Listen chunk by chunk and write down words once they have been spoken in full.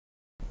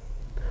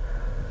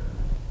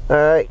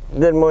Alright,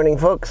 good morning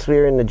folks.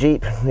 We're in the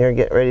Jeep. We're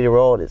getting ready to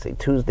roll. It's a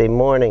Tuesday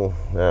morning.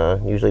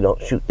 Usually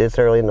don't shoot this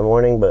early in the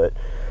morning, but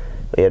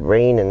we had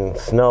rain and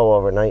snow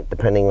overnight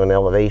depending on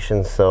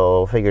elevation,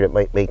 so figured it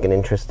might make an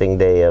interesting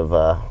day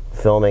of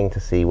filming to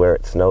see where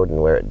it snowed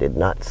and where it did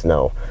not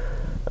snow.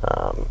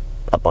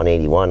 Up on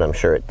 81 I'm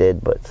sure it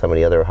did, but some of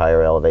the other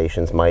higher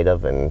elevations might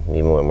have, and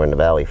even when we're in the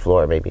valley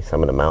floor, maybe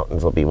some of the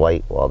mountains will be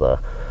white while the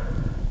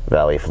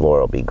valley floor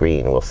will be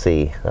green. We'll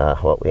see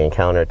what we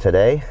encounter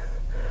today.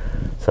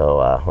 So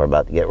we're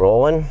about to get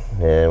rolling,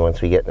 and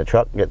once we get in the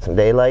truck, get some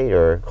daylight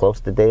or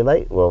close to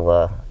daylight,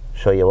 we'll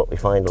show you what we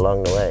find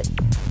along the way.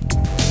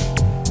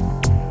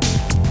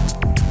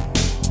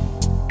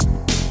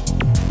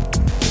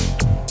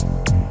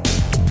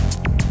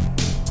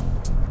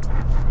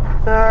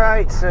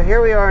 Alright, so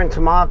here we are in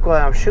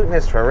Tamaqua. I'm shooting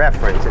this for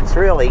reference. It's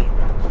really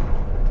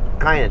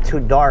kind of too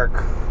dark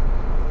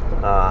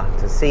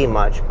to see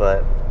much,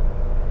 but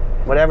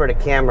whatever the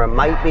camera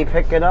might be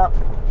picking up,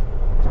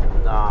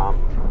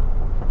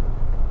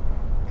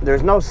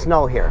 there's no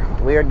snow here.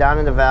 We are down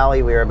in the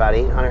valley. We are about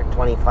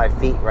 825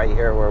 feet right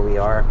here where we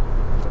are,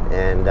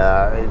 and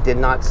it did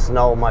not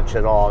snow much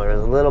at all. There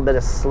was a little bit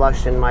of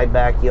slush in my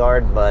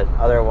backyard, but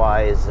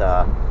otherwise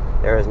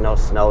there is no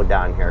snow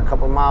down here. A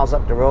couple miles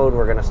up the road,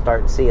 we're going to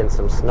start seeing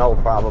some snow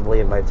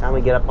probably, and by the time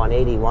we get up on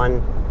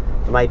 81,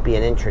 it might be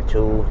an inch or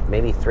two,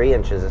 maybe 3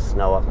 inches of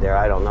snow up there.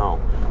 I don't know.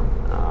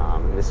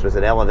 This was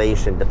an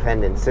elevation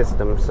dependent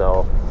system,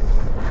 so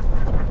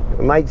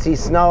we might see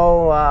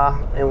snow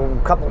in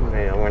a couple.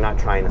 We're not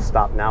trying to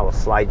stop now. We'll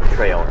slide the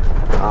trailer.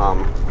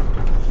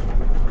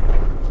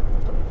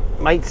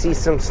 Might see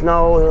some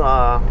snow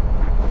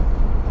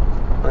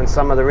on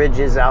some of the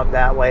ridges out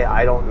that way.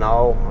 I don't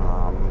know.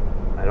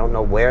 I don't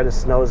know where the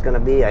snow is going to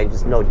be. I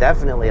just know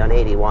definitely on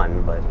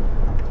 81, but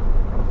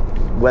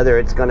whether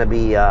it's going to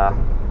be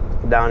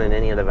down in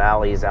any of the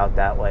valleys out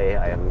that way,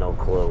 I have no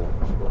clue.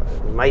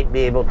 You might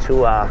be able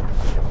to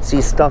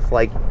see stuff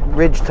like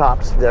ridge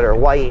tops that are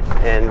white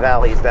and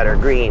valleys that are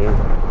green.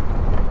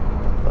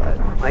 But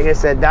like I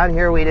said, down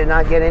here we did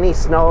not get any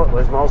snow. It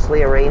was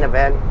mostly a rain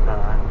event.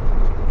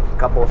 A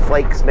couple of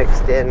flakes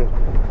mixed in,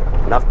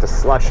 enough to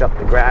slush up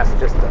the grass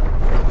just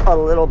a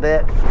little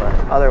bit, but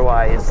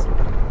otherwise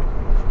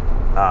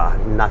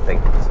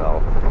nothing.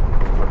 So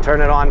we'll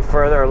turn it on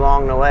further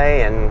along the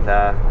way and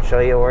show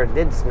you where it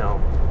did snow.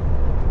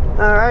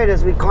 Alright,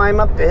 as we climb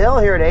up the hill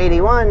here to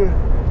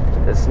 81,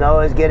 the snow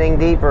is getting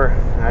deeper.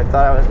 I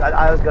thought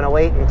I was going to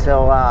wait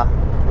until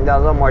we got a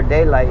little more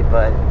daylight,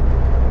 but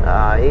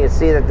you can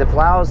see that the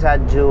plows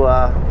had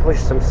to push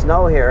some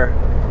snow here.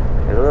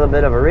 There's a little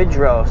bit of a ridge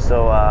row,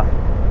 so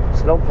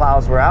snow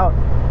plows were out.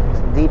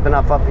 It's deep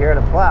enough up here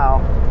to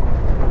plow.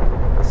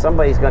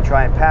 Somebody's going to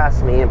try and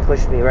pass me and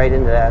push me right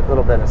into that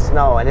little bit of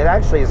snow, and it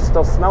actually is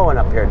still snowing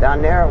up here.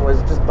 Down there it was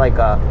just like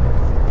a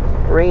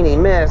rainy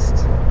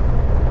mist.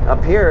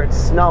 Up here it's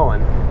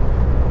snowing.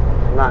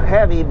 Not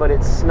heavy, but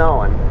it's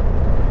snowing.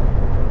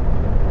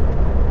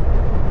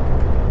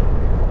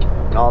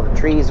 And all the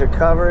trees are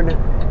covered.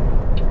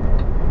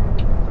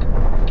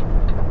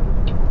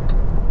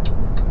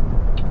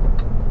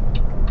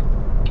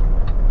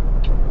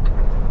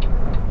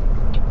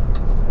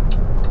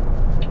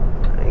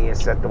 You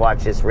just have to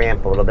watch this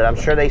ramp a little bit. I'm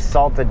sure they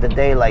salted the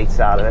daylights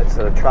out of it,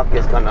 so the truck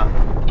is gonna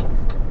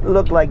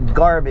look like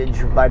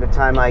garbage by the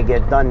time I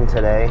get done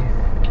today.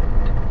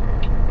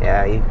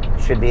 Yeah, you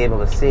should be able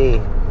to see,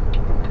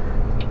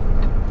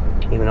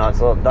 even though it's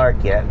a little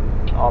dark yet,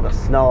 all the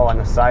snow on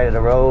the side of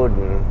the road,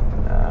 and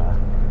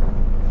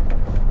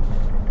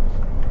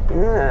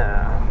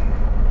yeah,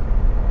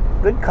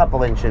 good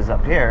couple inches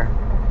up here.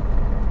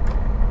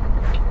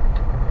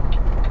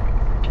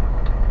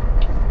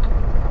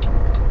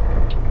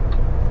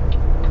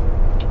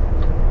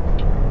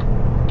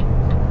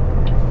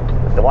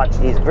 Have to watch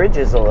these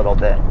bridges a little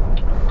bit.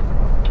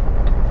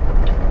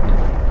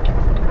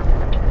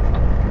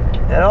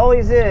 It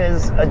always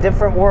is a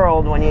different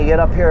world when you get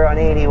up here on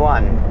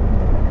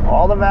 81.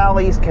 All the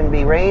valleys can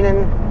be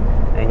raining,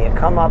 and you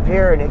come up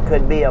here and it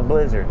could be a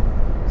blizzard.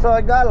 So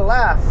I got a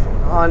laugh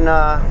on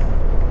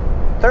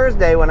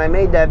Thursday when I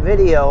made that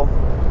video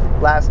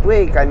last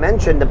week. I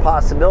mentioned the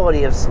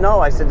possibility of snow.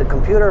 I said the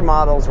computer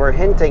models were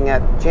hinting at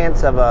the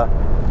chance of a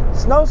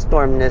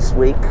snowstorm this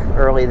week,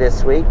 early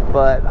this week,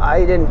 but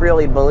I didn't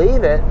really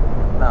believe it.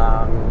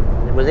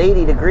 It was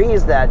 80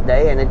 degrees that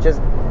day, and it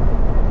just,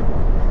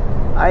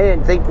 I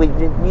didn't think we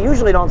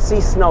usually don't see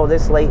snow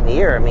this late in the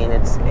year. I mean,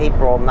 it's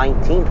April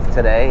 19th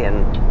today,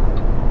 and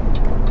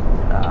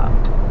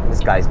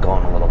this guy's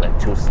going a little bit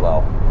too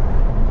slow.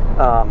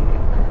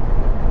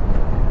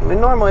 We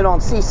normally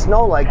don't see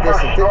snow like this.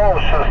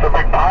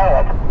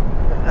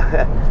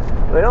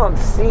 We don't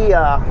see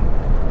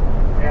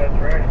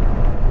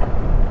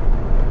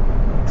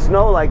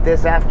snow like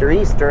this after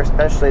Easter,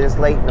 especially this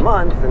late in the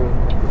month,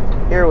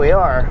 and here we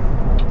are.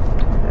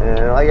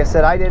 And like I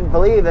said, I didn't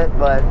believe it,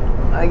 but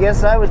I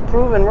guess I was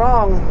proven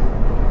wrong,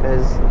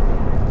 because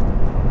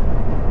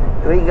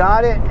we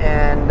got it,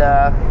 and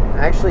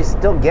actually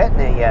still getting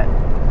it yet.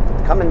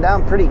 coming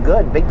down pretty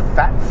good. Big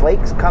fat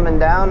flakes coming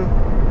down.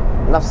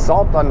 Enough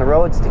salt on the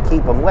roads to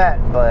keep them wet,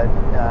 but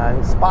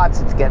in spots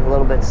it's getting a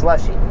little bit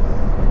slushy.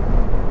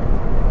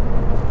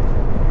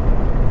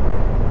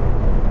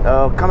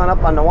 So coming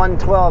up on the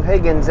 112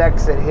 Higgins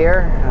exit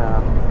here.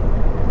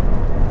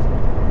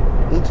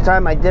 Each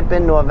time I dip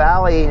into a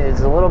valley,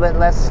 there's a little bit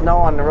less snow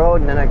on the road,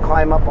 and then I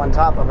climb up on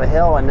top of a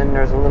hill, and then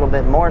there's a little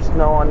bit more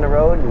snow on the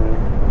road.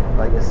 And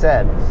like I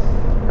said,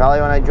 probably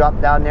when I drop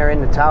down there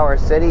into Tower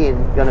City,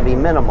 it's going to be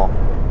minimal.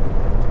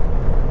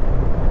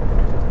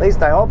 At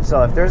least I hope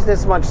so. If there's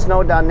this much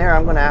snow down there,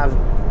 I'm going to have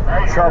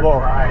trouble.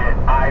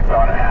 I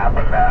thought it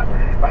happened that,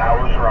 but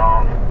I was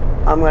wrong.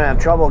 I'm going to have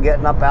trouble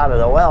getting up out of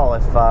the well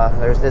if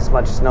there's this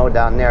much snow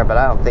down there, but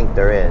I don't think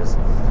there is.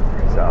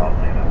 So.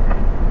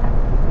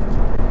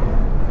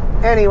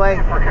 Anyway,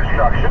 For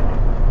construction.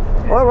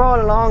 we're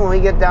rolling along. When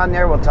we get down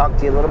there, we'll talk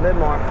to you a little bit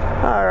more.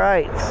 All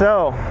right,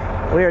 so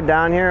we are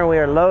down here and we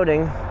are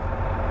loading.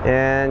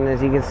 And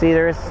as you can see,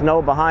 there is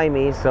snow behind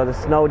me. So the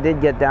snow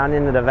did get down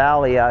into the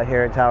valley out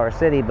here at Tower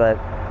City, but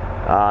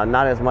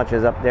not as much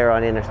as up there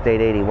on Interstate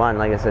 81.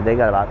 Like I said, they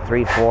got about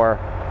 3,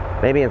 4,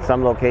 maybe in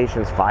some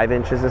locations 5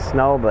 inches of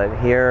snow, but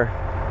here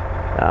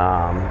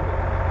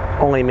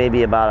only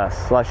maybe about a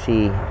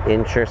slushy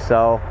inch or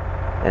so.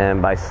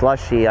 And by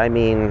slushy, I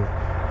mean,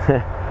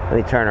 let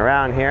me turn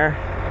around here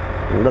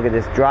and look at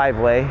this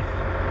driveway,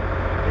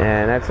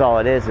 and that's all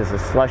it is a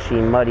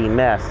slushy, muddy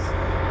mess.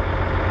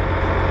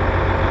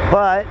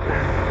 But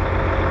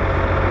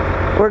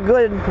we're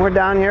good. We're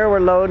down here, we're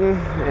loading,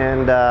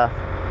 and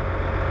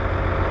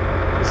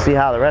see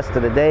how the rest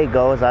of the day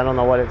goes. I don't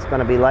know what it's going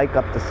to be like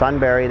up to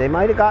Sunbury. They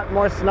might have got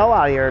more snow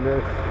out here.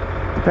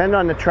 Depend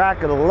on the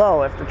track of the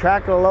low. If the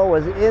track of the low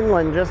was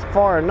inland just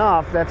far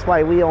enough, that's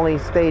why we only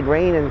stayed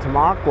rain in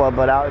Tamaqua,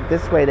 but out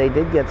this way they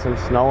did get some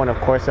snow, and of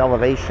course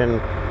elevation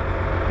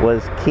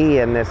was key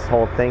in this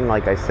whole thing.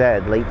 Like I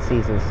said, late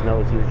season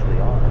snows usually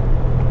are.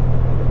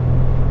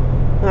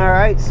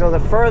 Alright, so the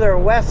further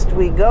west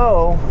we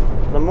go,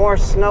 the more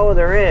snow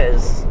there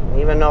is.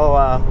 Even though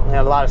we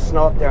had a lot of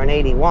snow up there in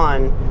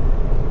 81,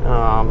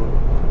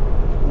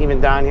 even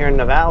down here in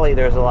the valley,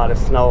 there's a lot of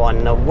snow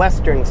on the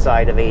western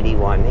side of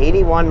 81.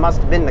 81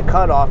 must have been the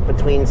cutoff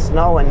between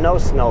snow and no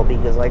snow,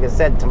 because like I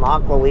said,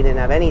 Tamaqua, we didn't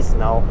have any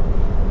snow.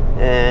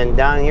 And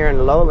down here in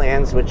the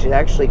lowlands, which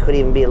actually could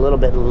even be a little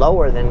bit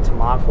lower than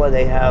Tamaqua,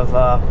 they have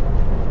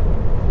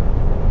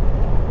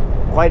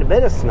quite a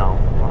bit of snow.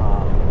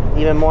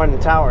 Even more than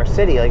Tower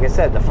City. Like I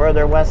said, the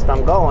further west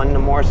I'm going, the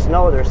more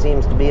snow there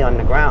seems to be on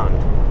the ground.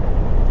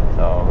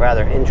 So,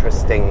 rather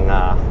interesting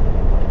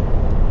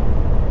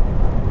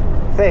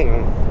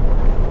thing.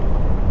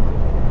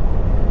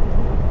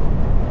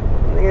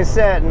 Like I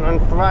said,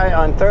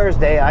 on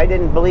Thursday, I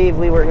didn't believe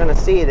we were going to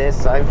see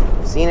this.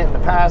 I've seen it in the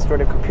past where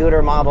the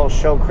computer models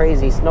show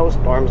crazy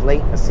snowstorms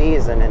late in the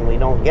season and we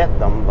don't get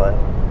them, but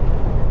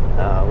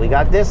we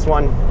got this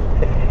one.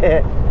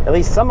 At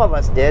least some of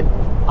us did.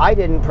 I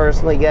didn't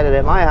personally get it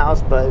at my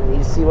house, but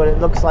you see what it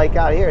looks like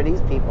out here.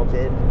 These people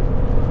did.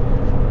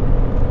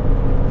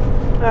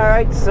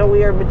 Alright, so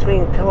we are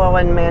between Pillow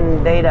and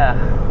Mandata.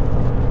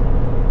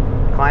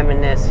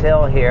 Climbing this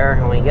hill here.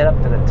 When we get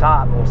up to the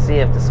top, we'll see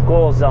if the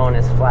school zone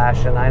is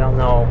flashing. I don't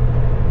know.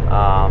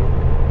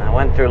 I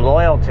went through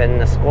Loyalton.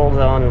 The school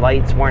zone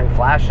lights weren't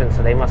flashing,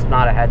 so they must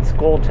not have had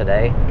school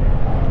today.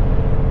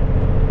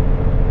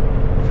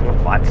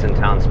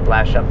 Watsontown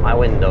splash up my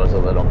windows a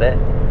little bit.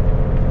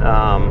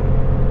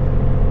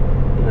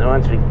 And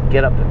once we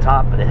get up the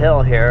top of the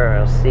hill here,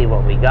 we'll see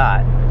what we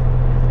got.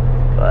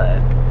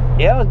 But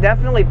yeah, it was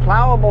definitely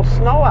plowable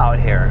snow out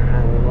here.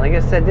 And like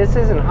I said, this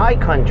isn't high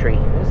country.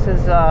 This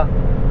is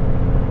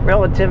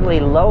relatively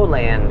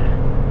lowland.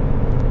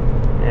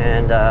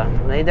 And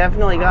they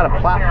definitely got a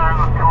plow.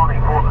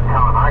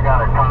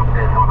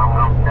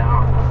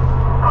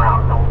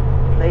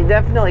 They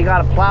definitely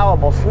got a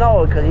plowable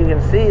snow, because you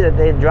can see that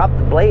they dropped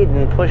the blade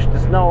and pushed the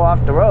snow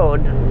off the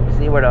road. You can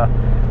see where the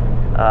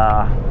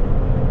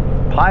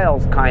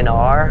piles kind of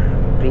are.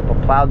 People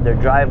plowed their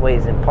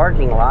driveways and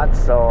parking lots,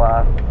 so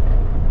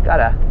got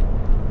a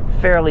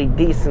fairly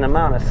decent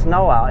amount of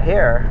snow out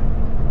here.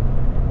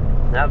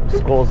 Nope,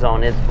 school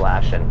zone is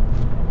flashing.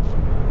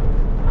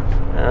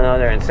 I don't know if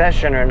they're in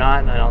session or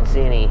not. I don't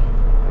see any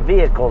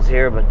vehicles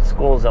here, but the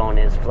school zone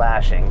is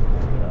flashing.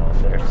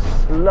 So they're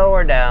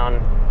slower down,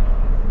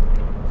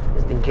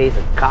 just in case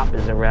a cop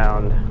is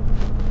around.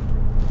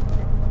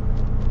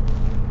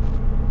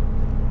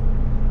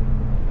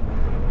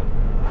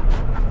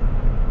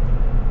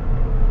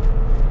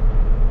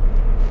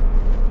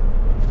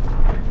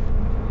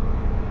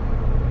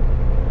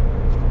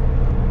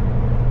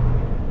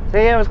 So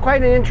yeah, it was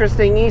quite an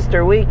interesting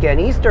Easter weekend.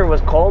 Easter was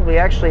cold. We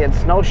actually had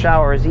snow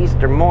showers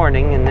Easter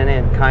morning, and then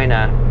it kind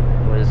of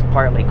was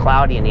partly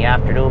cloudy in the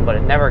afternoon, but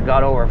it never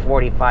got over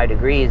 45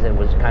 degrees. It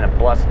was kind of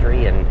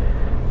blustery and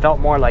felt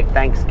more like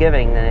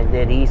Thanksgiving than it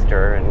did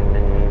Easter.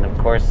 And of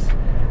course,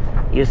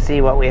 you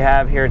see what we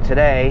have here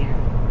today.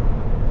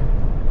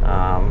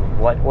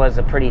 what was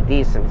a pretty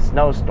decent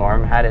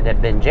snowstorm. Had it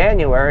had been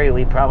January,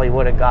 we probably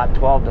would have got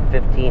 12 to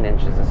 15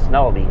 inches of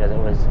snow because it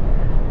was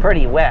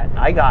pretty wet.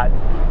 I got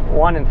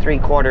 1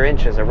 3/4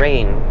 inches of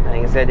rain.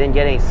 Like I said, I didn't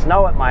get any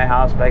snow at my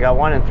house, but I got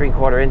 1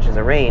 3/4 inches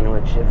of rain,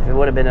 which if it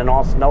would have been an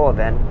all snow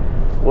event,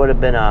 would have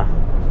been a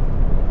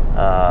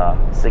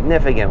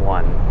significant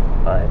one.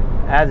 But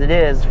as it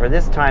is, for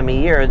this time of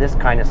year, this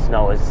kind of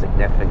snow is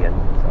significant.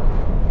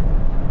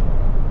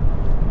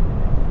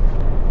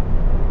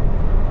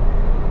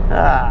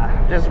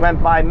 Just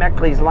went by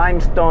Meckley's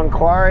limestone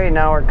quarry.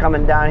 Now we're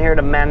coming down here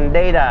to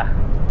Mandata.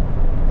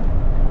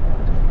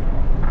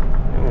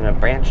 I'm gonna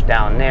branch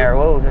down there.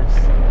 Whoa,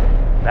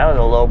 that was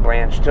a low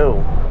branch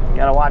too. You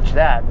gotta watch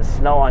that. The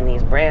snow on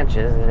these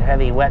branches, the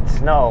heavy wet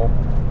snow.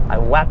 I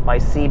whacked my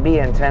CB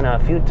antenna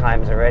a few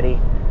times already.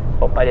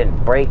 Hope I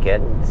didn't break it.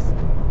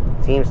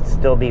 It seems to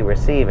still be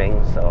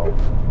receiving, so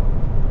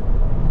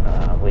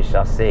we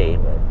shall see.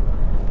 But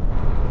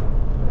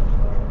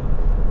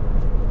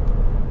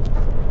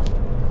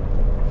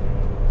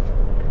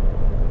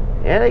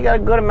yeah, they got a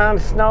good amount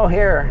of snow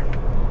here.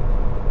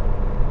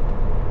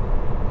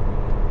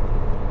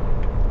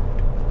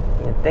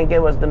 You'd think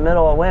it was the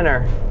middle of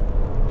winter.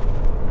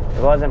 If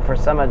it wasn't for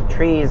some of the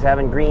trees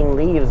having green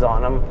leaves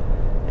on them,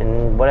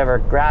 and whatever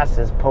grass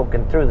is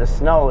poking through the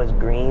snow is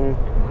green.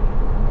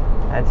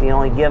 That's the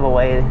only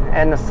giveaway.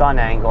 And the sun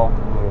angle.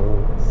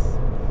 It's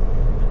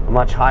a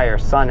much higher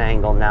sun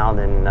angle now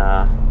than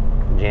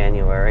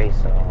January,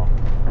 so.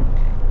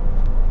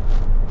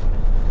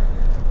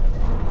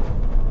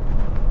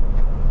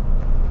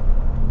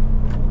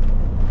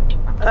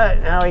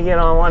 Alright, now we get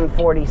on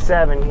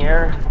 147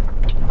 here.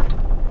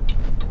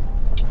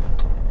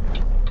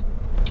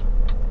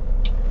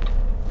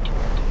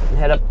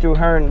 Head up through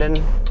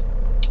Herndon.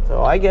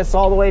 So I guess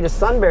all the way to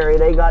Sunbury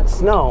they got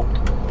snow.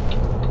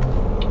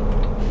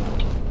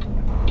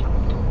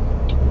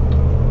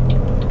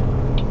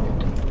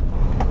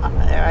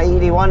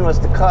 I-81 was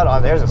the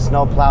cutoff. There's a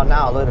snow plow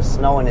now. Look at the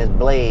snow in his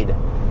blade.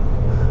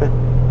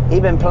 He's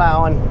been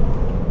plowing.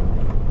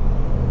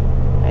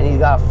 And he's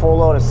got a full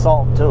load of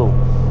salt too.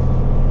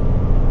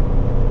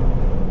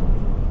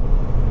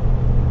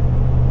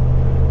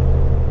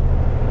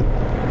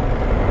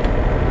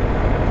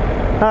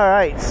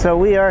 Alright, so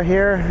we are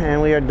here and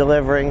we are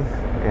delivering,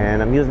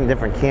 and I'm using a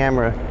different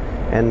camera,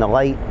 and the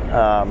light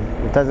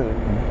it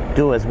doesn't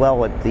do as well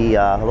with the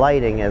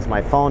lighting as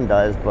my phone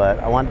does, but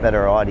I want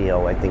better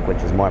audio, I think, which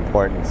is more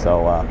important,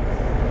 so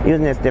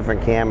using this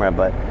different camera.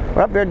 But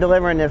we're up here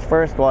delivering this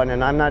first one,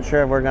 and I'm not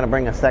sure if we're going to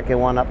bring a second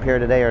one up here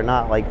today or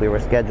not like we were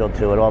scheduled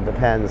to. It all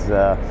depends.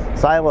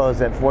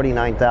 Silo's at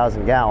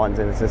 49,000 gallons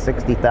and it's a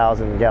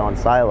 60,000 gallon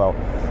silo,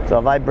 so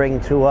if I bring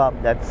two up,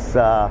 that's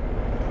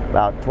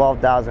about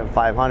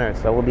 12,500,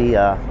 so we'll be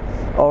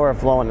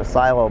overflowing the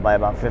silo by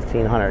about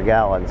 1,500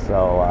 gallons.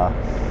 So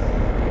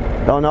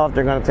don't know if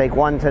they're going to take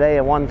one today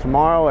and one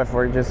tomorrow, if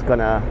we're just going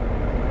to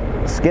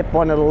skip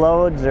one of the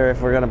loads, or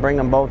if we're going to bring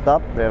them both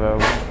up. We'll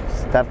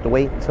just have to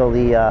wait until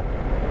the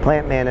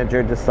plant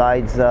manager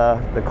decides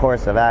the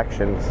course of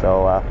action.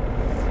 So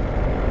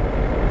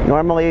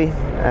normally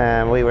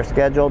we were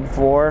scheduled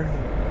for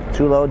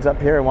 2 loads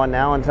up here and 1 to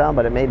Allentown,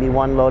 but it may be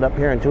 1 load up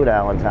here and 2 to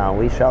Allentown.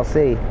 We shall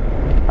see.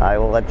 I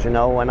will let you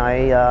know when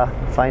I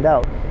find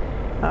out.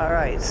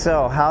 Alright,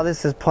 so how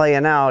this is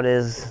playing out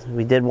is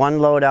we did 1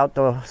 load out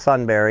to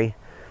Sunbury,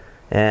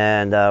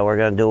 and we're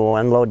going to do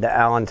 1 load to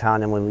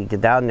Allentown, and when we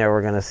get down there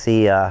we're going to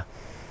see if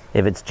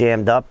it's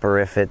jammed up or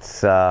if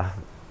it's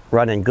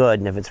running good.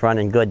 And if it's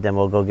running good, then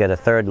we'll go get a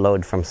 3rd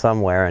load from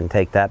somewhere and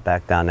take that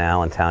back down to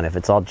Allentown. If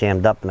it's all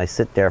jammed up and I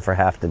sit there for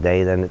half the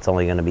day, then it's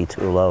only going to be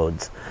 2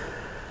 loads.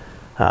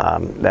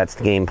 That's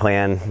the game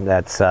plan.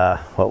 That's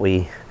what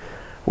we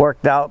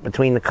worked out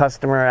between the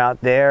customer out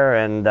there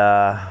and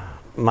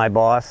my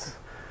boss.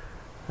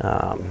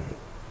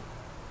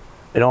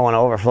 They don't want to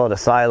overflow the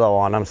silo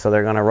on them, so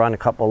they're going to run a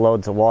couple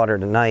loads of water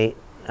tonight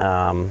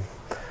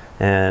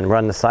and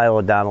run the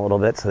silo down a little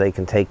bit so they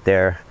can take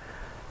their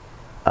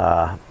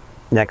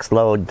next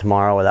load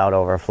tomorrow without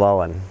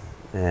overflowing.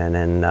 And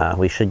then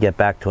we should get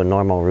back to a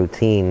normal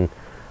routine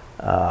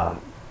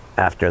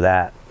after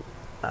that.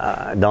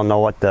 I don't know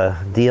what the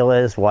deal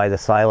is, why the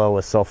silo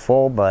was so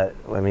full, but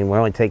I mean, we're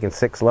only taking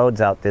 6 loads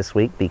out this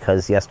week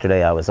because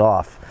yesterday I was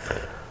off.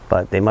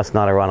 But they must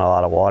not have run a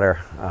lot of water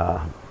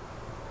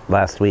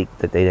last week,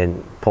 that they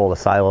didn't pull the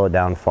silo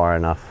down far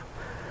enough.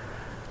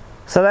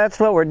 So that's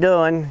what we're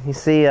doing. You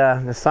see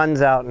the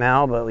sun's out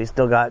now, but we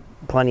still got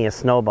plenty of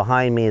snow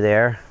behind me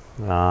there.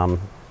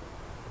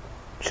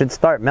 Should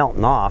start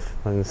melting off,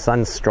 and the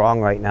sun's strong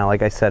right now.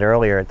 Like I said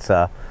earlier, it's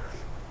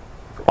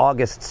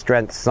August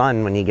strength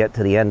sun when you get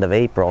to the end of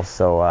April,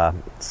 so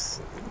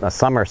it's a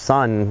summer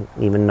sun,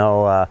 even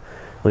though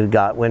we've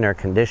got winter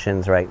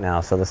conditions right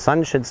now. So the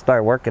sun should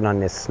start working on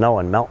this snow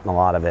and melting a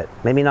lot of it.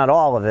 Maybe not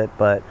all of it,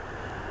 but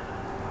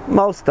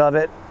most of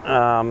it.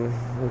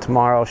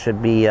 Tomorrow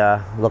should be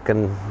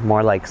looking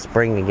more like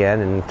spring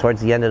again, and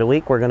towards the end of the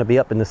week we're going to be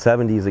up in the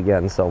 70s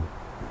again, so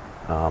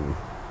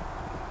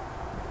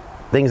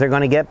things are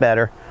going to get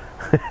better.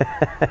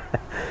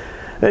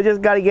 I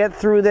just got to get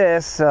through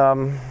this.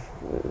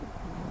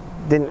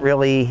 Didn't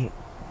really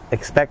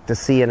expect to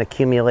see an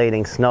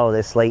accumulating snow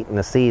this late in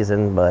the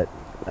season, but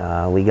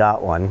we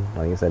got one.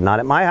 Like I said, not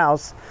at my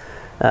house.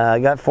 I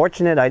got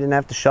fortunate. I didn't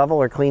have to shovel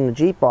or clean the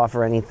Jeep off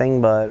or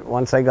anything, but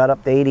once I got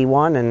up to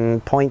 81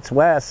 and points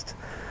west,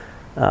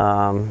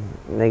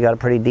 they got a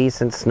pretty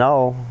decent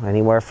snow,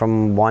 anywhere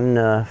from 1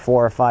 to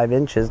 4 or 5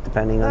 inches,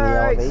 depending on the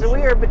elevation. So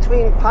we are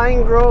between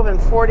Pine Grove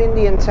and Fort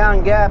Indian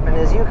Town Gap, and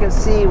as you can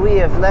see, we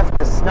have left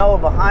the snow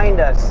behind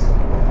us.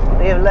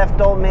 We have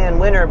left Old Man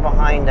Winter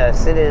behind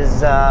us. It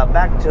is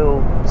back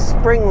to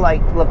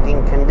spring-like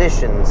looking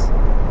conditions,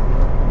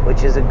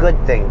 which is a good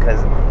thing,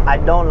 because I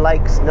don't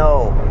like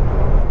snow.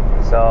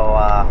 So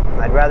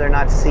I'd rather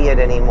not see it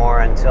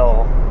anymore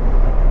until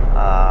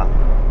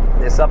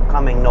this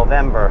upcoming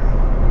November,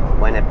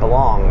 when it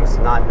belongs,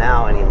 not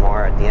now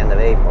anymore at the end of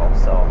April.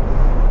 So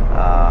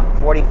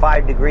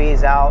 45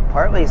 degrees out,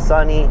 partly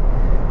sunny,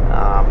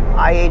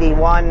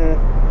 I-81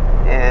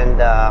 and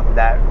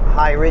that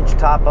high ridge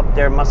top up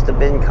there must have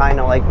been kind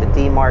of like the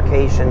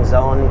demarcation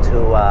zone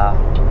to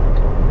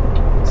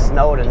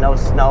snow to no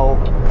snow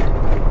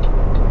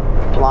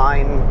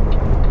line,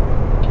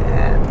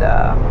 and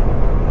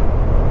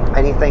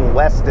anything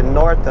west and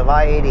north of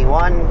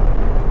I-81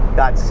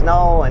 got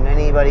snow, and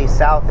anybody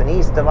south and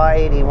east of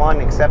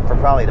I-81, except for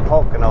probably the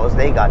Poconos,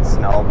 they got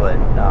snow. But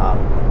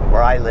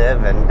where I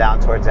live and down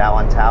towards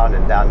Allentown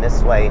and down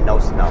this way, no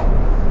snow.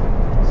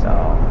 So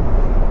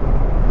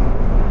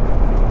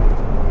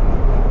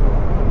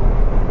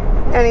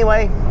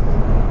anyway,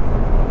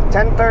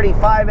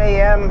 10:35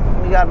 a.m.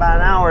 We got about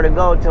an hour to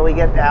go till we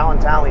get to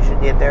Allentown. We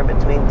should get there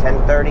between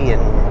 10:30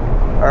 and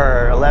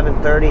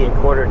 11:30 and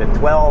quarter to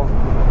 12.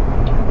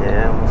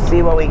 And we'll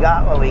see what we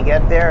got when we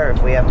get there,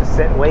 if we have to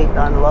sit and wait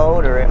to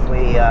unload, or if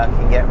we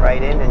can get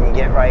right in and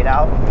get right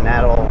out. And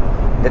that'll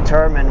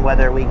determine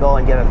whether we go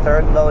and get a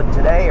third load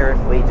today, or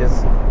if we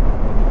just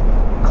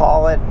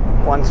call it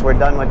once we're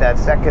done with that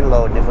second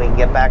load. And if we can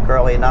get back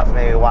early enough,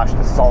 maybe wash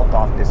the salt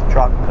off this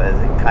truck,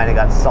 because it kind of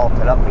got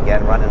salted up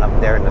again running up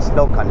there in the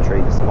snow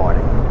country this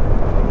morning.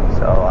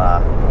 So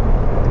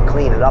to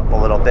clean it up a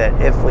little bit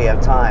if we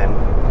have time.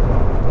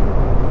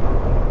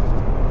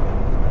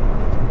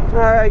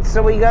 Alright,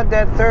 so we got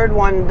that third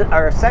one,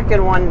 our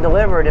second one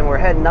delivered, and we're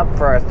heading up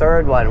for our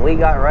third one. We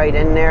got right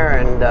in there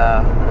and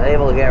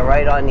able to get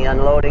right on the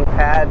unloading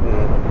pad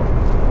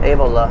and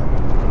able to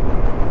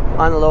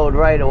unload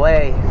right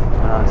away.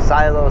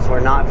 Silos were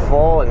not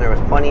full and there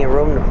was plenty of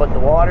room to put the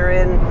water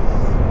in,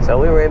 so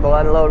we were able to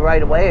unload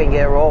right away and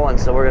get rolling.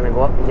 So we're going to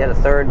go up and get a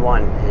third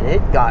one, and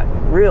it got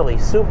really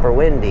super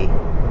windy.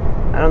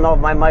 I don't know if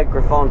my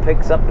microphone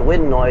picks up the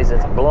wind noise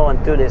that's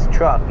blowing through this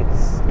truck.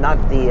 It's not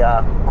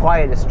the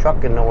quietest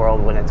truck in the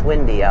world when it's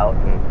windy out,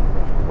 and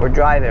we're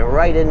driving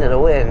right into the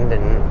wind,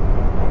 and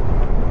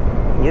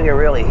you can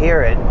really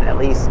hear it. At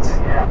least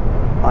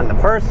on the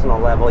personal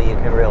level, you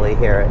can really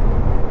hear it.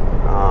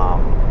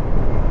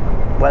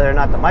 Whether or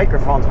not the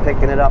microphone's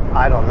picking it up,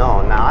 I don't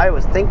know. Now, I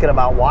was thinking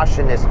about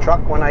washing this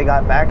truck when I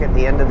got back at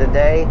the end of the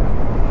day,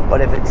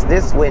 but if it's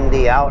this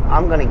windy out,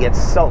 I'm going to get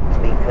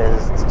soaked,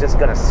 because it's just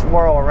going to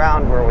swirl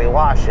around where we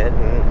wash it,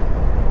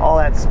 and all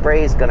that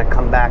spray is going to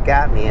come back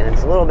at me, and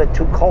it's a little bit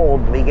too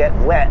cold to be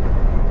getting wet.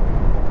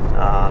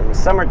 In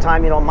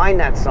summertime, you don't mind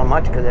that so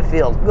much because it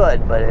feels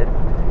good, but at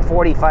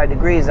 45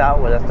 degrees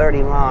out with a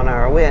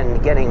 30-mile-an-hour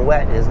wind, getting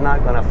wet is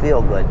not going to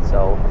feel good.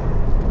 So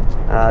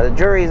the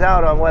jury's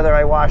out on whether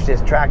I wash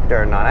this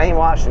tractor or not. I ain't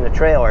washing the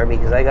trailer,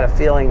 because I got a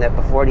feeling that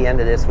before the end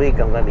of this week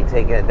I'm going to be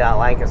taking it down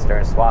Lancaster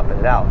and swapping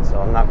it out.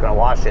 So I'm not going to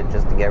wash it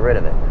just to get rid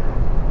of it.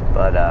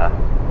 But I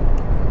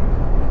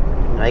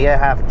get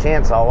half a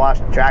chance, I'll wash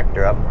the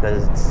tractor up,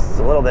 because it's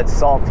a little bit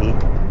salty.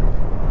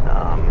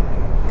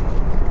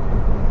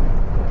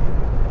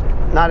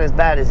 Not as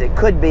bad as it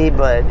could be,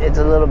 but it's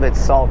a little bit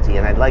salty,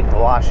 and I'd like to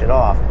wash it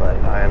off, but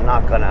I'm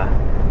not going to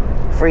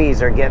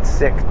freeze or get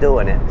sick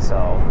doing it.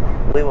 So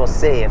we will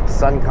see. If the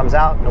sun comes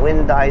out and the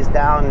wind dies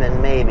down, then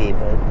maybe.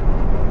 But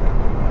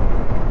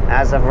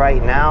as of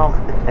right now,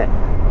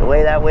 the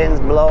way that wind's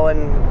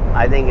blowing,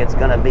 I think it's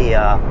going to be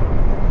a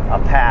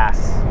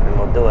pass, and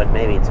we'll do it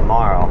maybe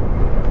tomorrow.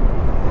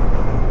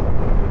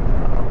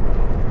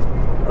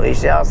 We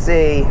shall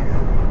see.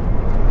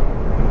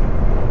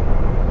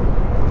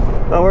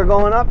 But we're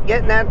going up,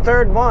 getting that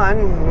third one,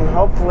 and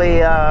hopefully we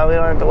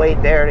don't have to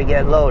wait there to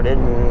get loaded,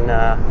 and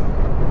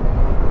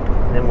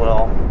then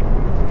we'll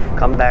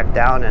come back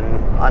down and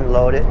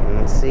unload it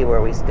and see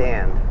where we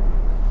stand.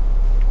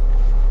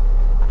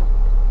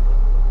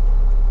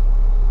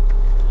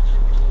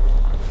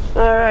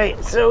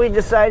 Alright, so we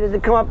decided to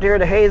come up here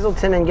to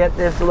Hazleton and get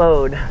this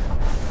load,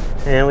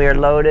 and we are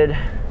loaded,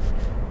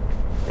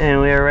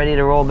 and we are ready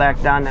to roll back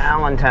down to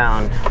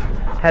Allentown.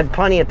 Had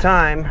plenty of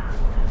time.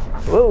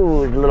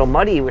 Whoa, a little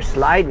muddy, we're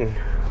sliding.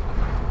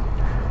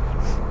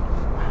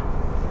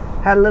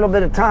 Had a little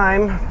bit of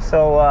time,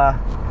 so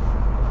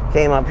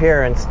came up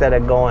here instead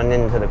of going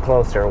into the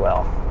closer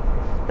well.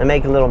 to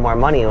make a little more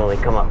money when we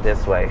come up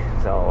this way.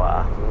 So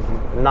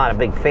I'm not a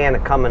big fan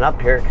of coming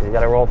up here because you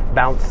got to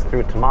bounce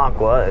through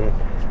Tamaqua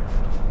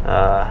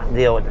and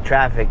deal with the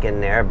traffic in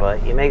there.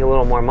 But you make a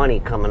little more money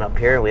coming up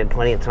here. We had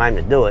plenty of time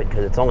to do it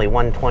because it's only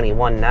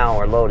 1:21 now.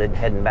 We're loaded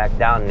heading back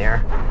down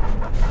there.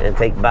 It'll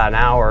take about an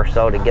hour or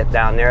so to get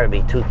down there. It'll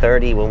be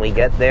 2:30 when we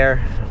get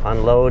there,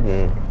 unload,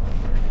 and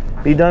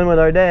be done with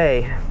our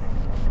day.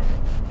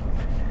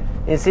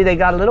 You see they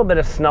got a little bit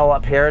of snow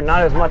up here,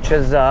 not as much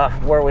as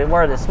where we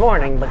were this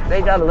morning, but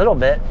they got a little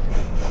bit.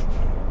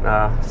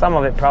 Some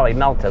of it probably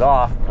melted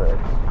off, but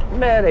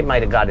they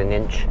might have got an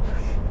inch.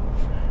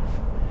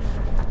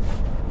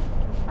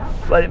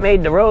 But it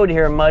made the road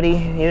here muddy.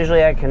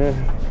 Usually I can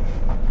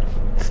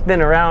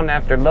spin around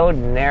after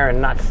loading there and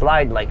not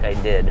slide like I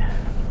did.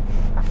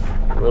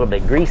 A little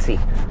bit greasy.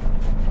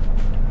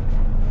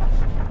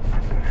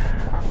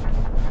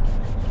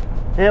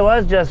 It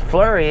was just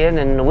flurrying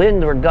and the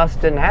winds were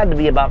gusting. Had to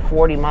be about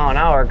 40 mile an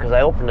hour because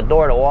I opened the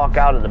door to walk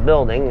out of the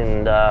building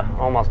and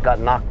almost got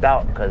knocked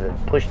out because it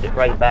pushed it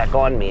right back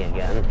on me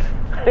again.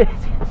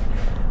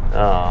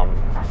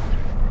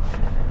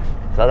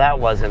 So that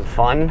wasn't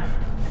fun.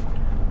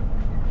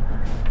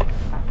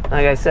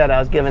 Like I said, I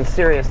was giving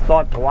serious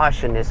thought to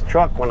washing this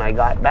truck when I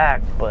got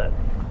back, but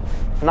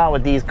not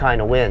with these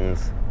kind of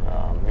winds.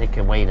 It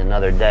can wait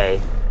another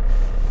day.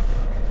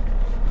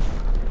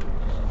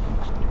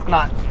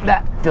 Not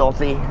that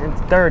filthy.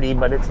 It's dirty,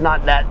 but it's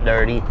not that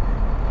dirty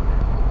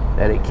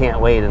that it can't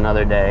wait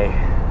another day.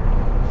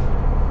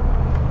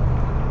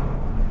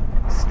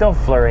 Still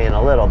flurrying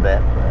a little bit,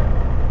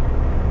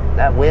 but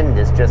that wind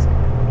is just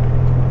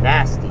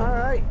nasty. All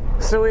right,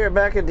 so we are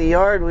back at the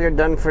yard. We are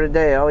done for the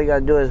day. All we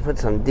gotta do is put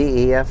some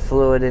DEF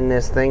fluid in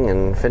this thing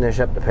and finish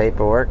up the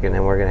paperwork, and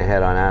then we're gonna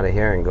head on out of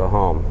here and go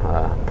home.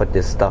 Put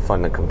this stuff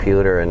on the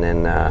computer and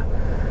then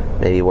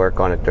maybe work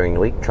on it during the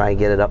week. Try and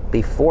get it up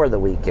before the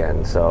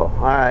weekend. So,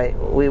 all right,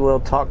 we will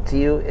talk to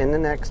you in the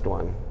next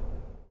one.